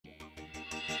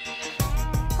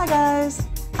Hi guys,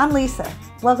 I'm Lisa.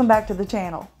 Welcome back to the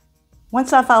channel.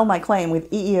 Once I filed my claim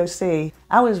with EEOC,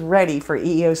 I was ready for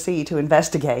EEOC to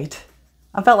investigate.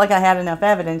 I felt like I had enough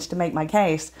evidence to make my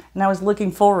case, and I was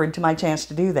looking forward to my chance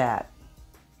to do that.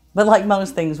 But like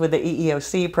most things with the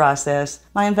EEOC process,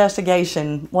 my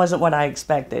investigation wasn't what I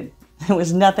expected. It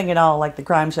was nothing at all like the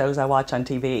crime shows I watch on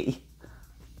TV.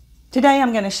 Today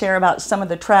I'm going to share about some of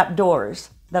the trapdoors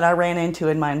that I ran into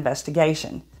in my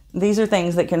investigation. These are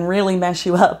things that can really mess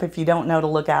you up if you don't know to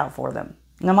look out for them.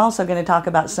 And I'm also going to talk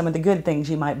about some of the good things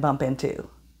you might bump into.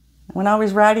 When I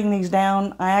was writing these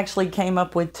down, I actually came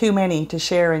up with too many to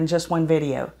share in just one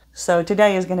video. So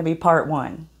today is going to be part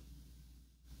 1.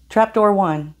 Trapdoor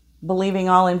 1, believing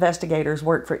all investigators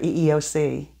work for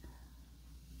EEOC.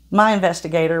 My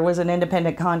investigator was an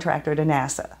independent contractor to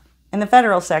NASA. In the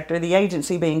federal sector, the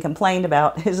agency being complained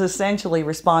about is essentially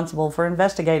responsible for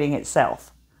investigating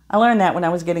itself. I learned that when I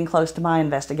was getting close to my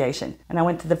investigation, and I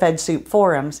went to the FedSoup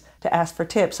forums to ask for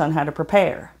tips on how to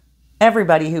prepare.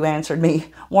 Everybody who answered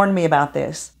me warned me about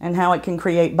this and how it can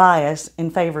create bias in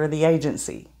favor of the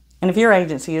agency. And if your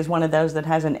agency is one of those that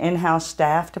has an in-house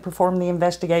staff to perform the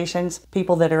investigations,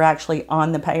 people that are actually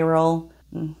on the payroll,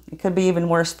 it could be even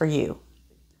worse for you.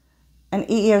 An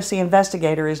EEOC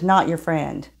investigator is not your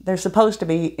friend. They're supposed to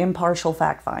be impartial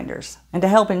fact finders. And to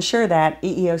help ensure that,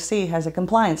 EEOC has a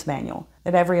compliance manual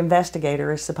that every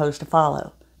investigator is supposed to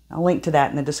follow. I'll link to that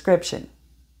in the description.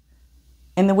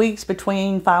 In the weeks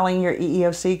between filing your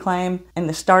EEOC claim and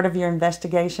the start of your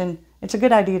investigation, it's a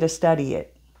good idea to study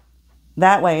it.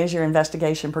 That way, as your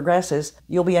investigation progresses,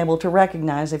 you'll be able to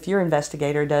recognize if your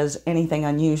investigator does anything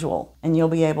unusual, and you'll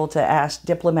be able to ask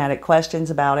diplomatic questions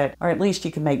about it, or at least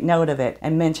you can make note of it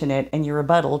and mention it in your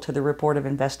rebuttal to the report of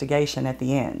investigation at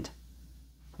the end.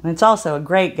 And it's also a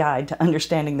great guide to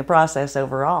understanding the process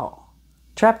overall.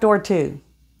 Trapdoor 2,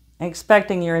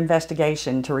 expecting your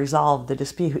investigation to resolve the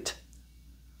dispute.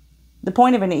 The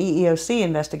point of an EEOC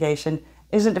investigation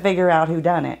isn't to figure out who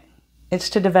done it. It's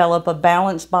to develop a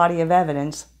balanced body of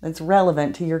evidence that's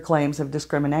relevant to your claims of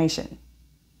discrimination.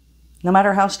 No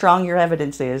matter how strong your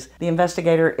evidence is, the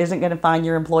investigator isn't going to find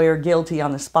your employer guilty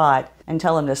on the spot and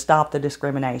tell him to stop the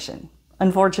discrimination.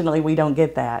 Unfortunately, we don't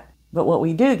get that. But what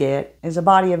we do get is a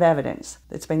body of evidence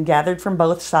that's been gathered from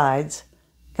both sides,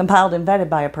 compiled and vetted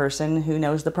by a person who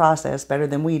knows the process better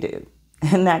than we do.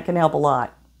 And that can help a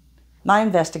lot. My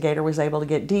investigator was able to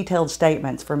get detailed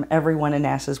statements from every one of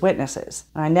NASA's witnesses.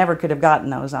 I never could have gotten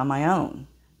those on my own.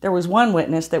 There was one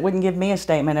witness that wouldn't give me a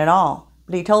statement at all,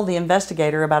 but he told the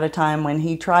investigator about a time when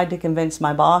he tried to convince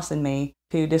my boss and me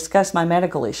to discuss my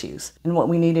medical issues and what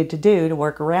we needed to do to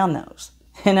work around those.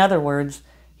 In other words,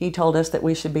 he told us that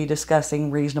we should be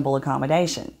discussing reasonable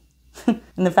accommodation. And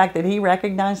the fact that he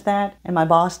recognized that and my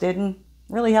boss didn't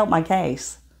really helped my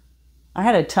case. I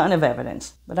had a ton of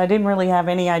evidence, but I didn't really have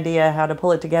any idea how to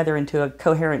pull it together into a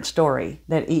coherent story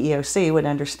that EEOC would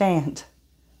understand.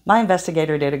 My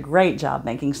investigator did a great job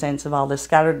making sense of all the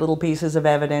scattered little pieces of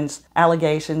evidence,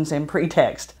 allegations, and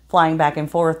pretext flying back and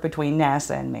forth between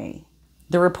NASA and me.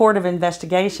 The report of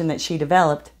investigation that she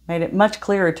developed made it much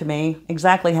clearer to me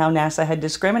exactly how NASA had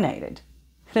discriminated.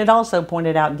 And it also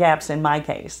pointed out gaps in my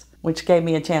case, which gave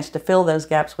me a chance to fill those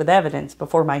gaps with evidence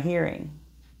before my hearing.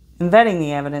 And vetting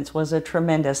the evidence was a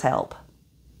tremendous help.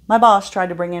 My boss tried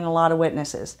to bring in a lot of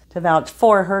witnesses to vouch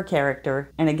for her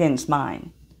character and against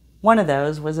mine. One of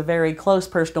those was a very close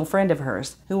personal friend of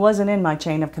hers who wasn't in my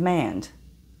chain of command.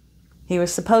 He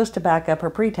was supposed to back up her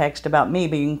pretext about me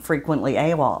being frequently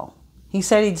AWOL. He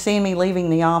said he'd seen me leaving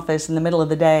the office in the middle of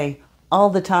the day all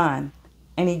the time,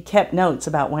 and he kept notes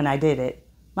about when I did it.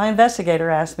 My investigator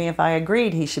asked me if I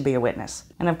agreed he should be a witness,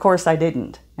 and of course I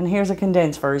didn't. And here's a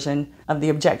condensed version of the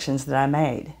objections that I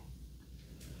made.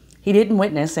 He didn't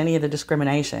witness any of the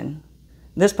discrimination.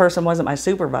 This person wasn't my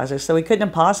supervisor, so he couldn't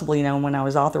have possibly known when I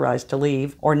was authorized to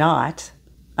leave or not.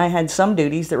 I had some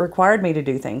duties that required me to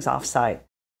do things off-site.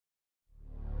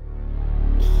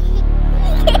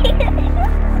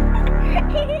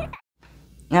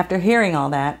 After hearing all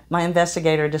that, my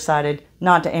investigator decided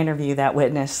not to interview that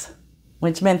witness,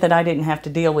 which meant that I didn't have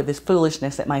to deal with this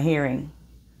foolishness at my hearing.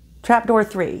 Trapdoor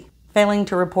 3, failing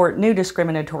to report new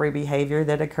discriminatory behavior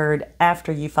that occurred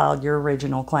after you filed your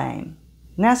original claim.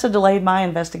 NASA delayed my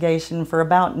investigation for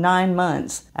about 9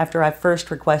 months after I first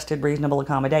requested reasonable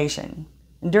accommodation.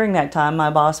 And during that time,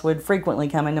 my boss would frequently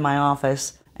come into my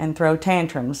office and throw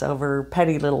tantrums over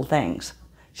petty little things.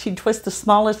 She'd twist the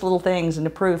smallest little things into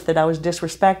proof that I was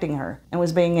disrespecting her and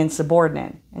was being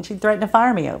insubordinate, and she'd threaten to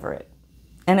fire me over it.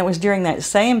 And it was during that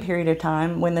same period of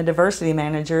time when the diversity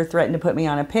manager threatened to put me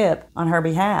on a PIP on her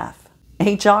behalf.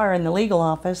 HR in the legal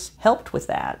office helped with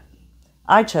that.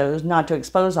 I chose not to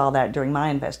expose all that during my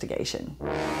investigation.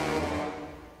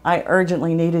 I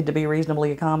urgently needed to be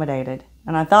reasonably accommodated,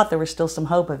 and I thought there was still some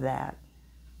hope of that.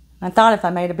 I thought if I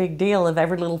made a big deal of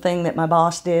every little thing that my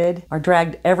boss did, or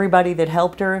dragged everybody that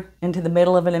helped her into the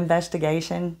middle of an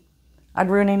investigation,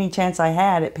 I'd ruin any chance I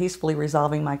had at peacefully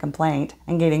resolving my complaint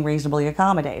and getting reasonably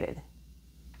accommodated.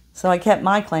 So I kept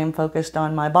my claim focused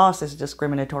on my boss's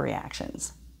discriminatory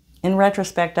actions. In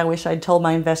retrospect, I wish I'd told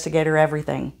my investigator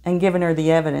everything and given her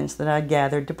the evidence that I'd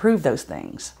gathered to prove those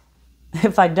things.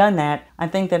 If I'd done that, I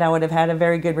think that I would have had a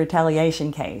very good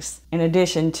retaliation case, in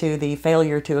addition to the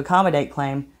failure to accommodate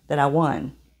claim that I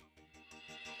won.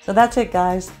 So that's it,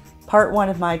 guys. Part 1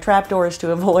 of my trapdoors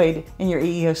to avoid in your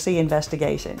EEOC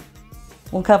investigation.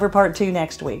 We'll cover part 2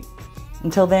 next week.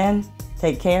 Until then,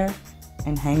 take care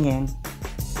and hang in.